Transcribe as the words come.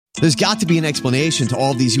There's got to be an explanation to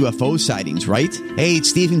all of these UFO sightings, right? Hey,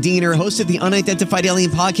 it's Stephen Diener, host of the Unidentified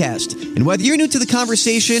Alien Podcast. And whether you're new to the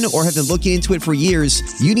conversation or have been looking into it for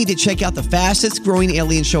years, you need to check out the fastest growing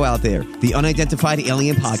alien show out there, the Unidentified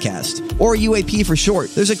Alien Podcast, or UAP for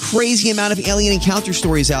short. There's a crazy amount of alien encounter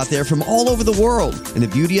stories out there from all over the world. And the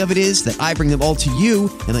beauty of it is that I bring them all to you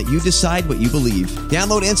and let you decide what you believe.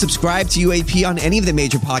 Download and subscribe to UAP on any of the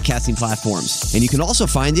major podcasting platforms. And you can also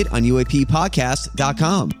find it on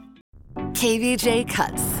UAPpodcast.com. KVJ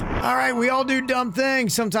Cuts. All right, we all do dumb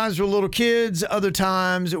things. Sometimes we're little kids. Other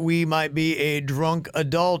times we might be a drunk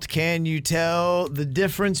adult. Can you tell the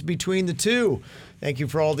difference between the two? Thank you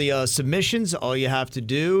for all the submissions. All you have to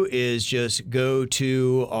do is just go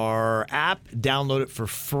to our app, download it for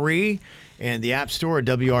free, and the App Store at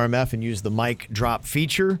WRMF, and use the mic drop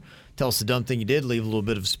feature. Tell us the dumb thing you did, leave a little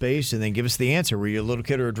bit of space, and then give us the answer. Were you a little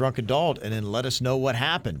kid or a drunk adult? And then let us know what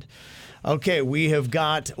happened. Okay, we have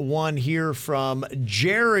got one here from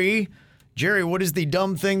Jerry. Jerry, what is the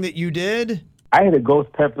dumb thing that you did? I had a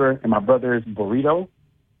ghost pepper in my brother's burrito,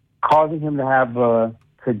 causing him to have a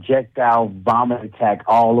projectile vomit attack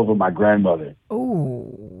all over my grandmother.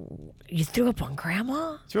 Ooh, you threw up on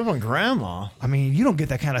Grandma? Threw up on Grandma? I mean, you don't get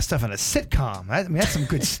that kind of stuff in a sitcom. I mean, that's some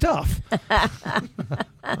good stuff.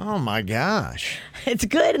 Oh, my gosh. It's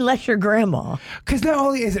good unless you're Grandma. Because not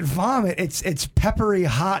only is it vomit, it's peppery,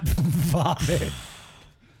 hot vomit.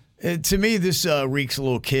 To me, this reeks a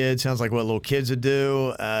little kid. Sounds like what little kids would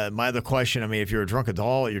do. My other question, I mean, if you're a drunk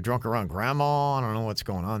adult, you're drunk around Grandma. I don't know what's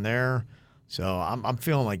going on there. So I'm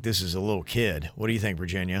feeling like this is a little kid. What do you think,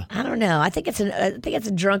 Virginia? I don't know. I think it's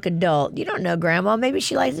a drunk adult. You don't know Grandma. Maybe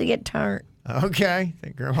she likes to get turned. Okay.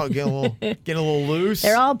 Think Grandma getting a little loose.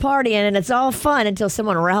 They're all partying and it's all fun until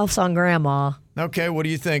someone ralphs on Grandma. Okay. What do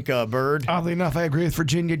you think, Bird? Oddly enough, I agree with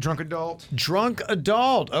Virginia. Drunk adult. Drunk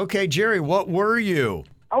adult. Okay, Jerry. What were you?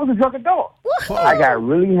 I was a drunk adult. I got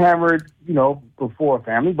really hammered, before a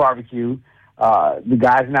family barbecue. The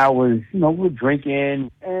guys and I we were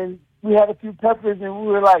drinking, and we had a few peppers, and we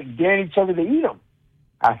were like daring each other to eat them.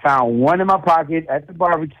 I found one in my pocket at the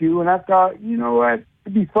barbecue, and I thought, you know what,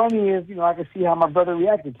 it'd be funny if, I could see how my brother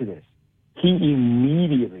reacted to this. He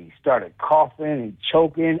immediately started coughing and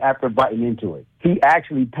choking after biting into it. He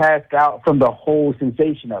actually passed out from the whole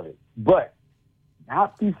sensation of it, but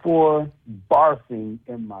not before barfing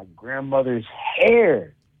in my grandmother's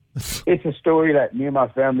hair. It's a story that me and my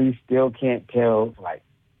family still can't tell. Like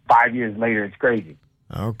 5 years later, it's crazy.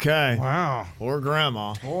 Okay. Wow. Poor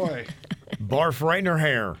Grandma. Boy. Barf right in her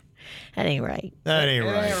hair. That ain't right. That ain't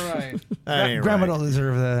right. Grandma don't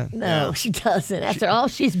deserve that. No, she doesn't. After all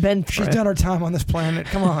she's been through. She's done her time on this planet.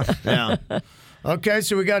 Come on. Yeah. Okay,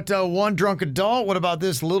 so we got one drunk adult. What about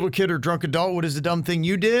this little kid or drunk adult? What is the dumb thing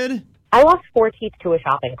you did? I lost 4 teeth to a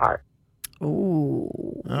shopping cart. Ooh.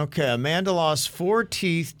 Okay, Amanda lost 4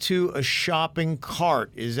 teeth to a shopping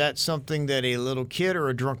cart. Is that something that a little kid or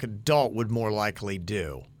a drunk adult would more likely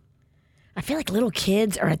do? I feel like little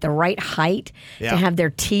kids are at the right height Yeah. to have their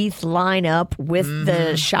teeth line up with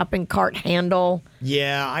the shopping cart handle.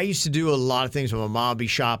 Yeah, I used to do a lot of things when my mom would be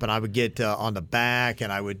shopping. I would get on the back,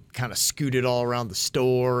 and I would kind of scoot it all around the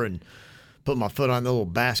store and put my foot on the little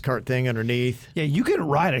bass cart thing underneath. Yeah, you can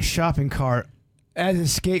ride a shopping cart as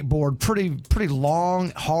a skateboard pretty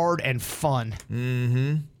long, hard, and fun.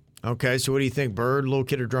 Mm-hmm. Okay, so what do you think, Bird? Little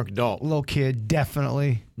kid or drunk adult? Little kid,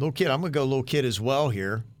 definitely. Little kid. I'm going to go little kid as well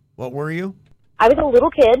here. What were you? I was a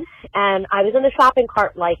little kid, and I was in the shopping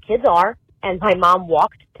cart like kids are, and my mom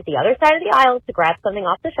walked to the other side of the aisle to grab something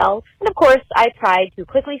off the shelf. And, of course, I tried to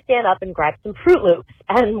quickly stand up and grab some Fruit Loops.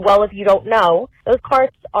 And, well, if you don't know, those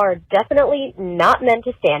carts are definitely not meant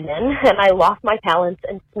to stand in, and I lost my balance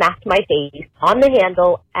and smacked my face on the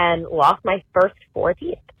handle and lost my first 4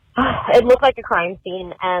 teeth. It looked like a crime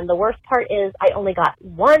scene, and the worst part is I only got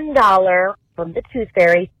 $1 from the Tooth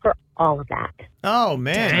Fairy for all of that. Oh,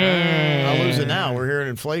 man. I'll lose it now. We're hearing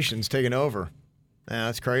inflation's taking over. Yeah,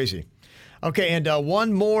 that's crazy. Okay, and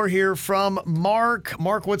one more here from Mark.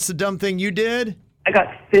 Mark, what's the dumb thing you did? I got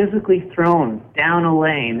physically thrown down a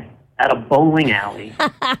lane at a bowling alley.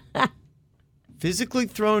 Physically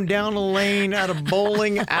thrown down a lane at a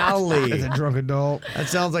bowling alley. As a drunk adult. That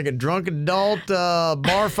sounds like a drunk adult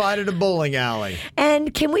bar fight at a bowling alley.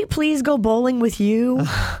 And can we please go bowling with you?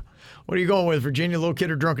 What are you going with, Virginia, little kid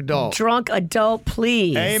or drunk adult? Drunk adult,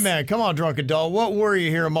 please. Amen. Come on, drunk adult. What were you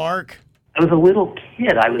here, Mark? I was a little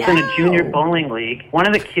kid. I was in a junior bowling league. One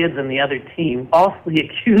of the kids on the other team falsely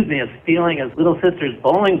accused me of stealing his little sister's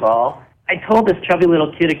bowling ball. I told this chubby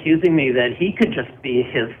little kid accusing me that he could just be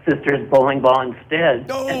his sister's bowling ball instead.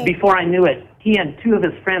 Oh. And before I knew it, he and 2 of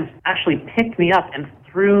his friends actually picked me up and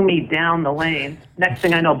threw me down the lane. Next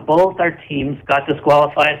thing I know, both our teams got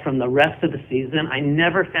disqualified from the rest of the season. I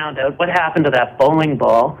never found out what happened to that bowling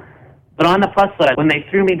ball. But on the plus side, when they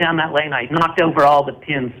threw me down that lane, I knocked over all the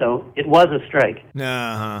pins, so it was a strike.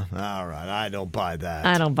 Uh-huh. All right. I don't buy that.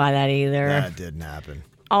 I don't buy that either. That didn't happen.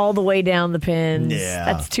 All the way down the pins. Yeah.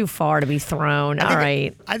 That's too far to be thrown. All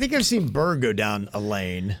right. I think I've seen Berg go down a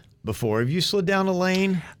lane before. Have you slid down a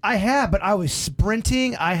lane? I have, but I was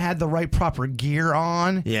sprinting. I had the right proper gear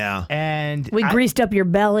on. Yeah. And We greased up your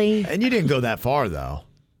belly. And you didn't go that far, though.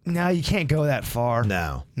 No, you can't go that far.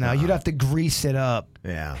 No. You'd have to grease it up.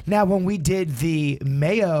 Yeah. Now, when we did the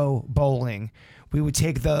mayo bowling, we would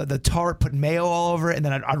take the tarp, put mayo all over it, and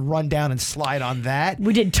then I'd run down and slide on that.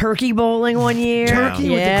 We did turkey bowling one year. Turkey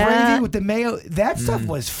with the gravy, with the mayo. That stuff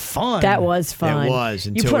was fun. That was fun. It was.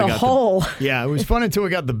 You Until put we a got hole. Yeah, it was fun until we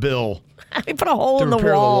got the bill. We put a hole in the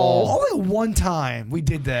repair the wall. wall. Only one time we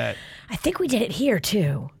did that. I think we did it here,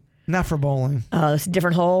 too. Not for bowling. Oh, it's a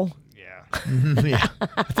different hole? Yeah.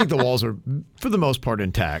 I think the walls are, for the most part,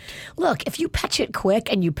 intact. Look, if you patch it quick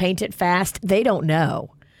and you paint it fast, they don't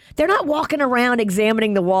know. They're not walking around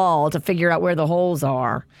examining the wall to figure out where the holes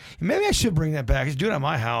are. Maybe I should bring that back. Just do it at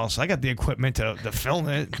my house. I got the equipment to film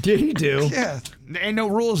it. Yeah, you do. Yeah. There ain't no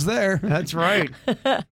rules there. That's right.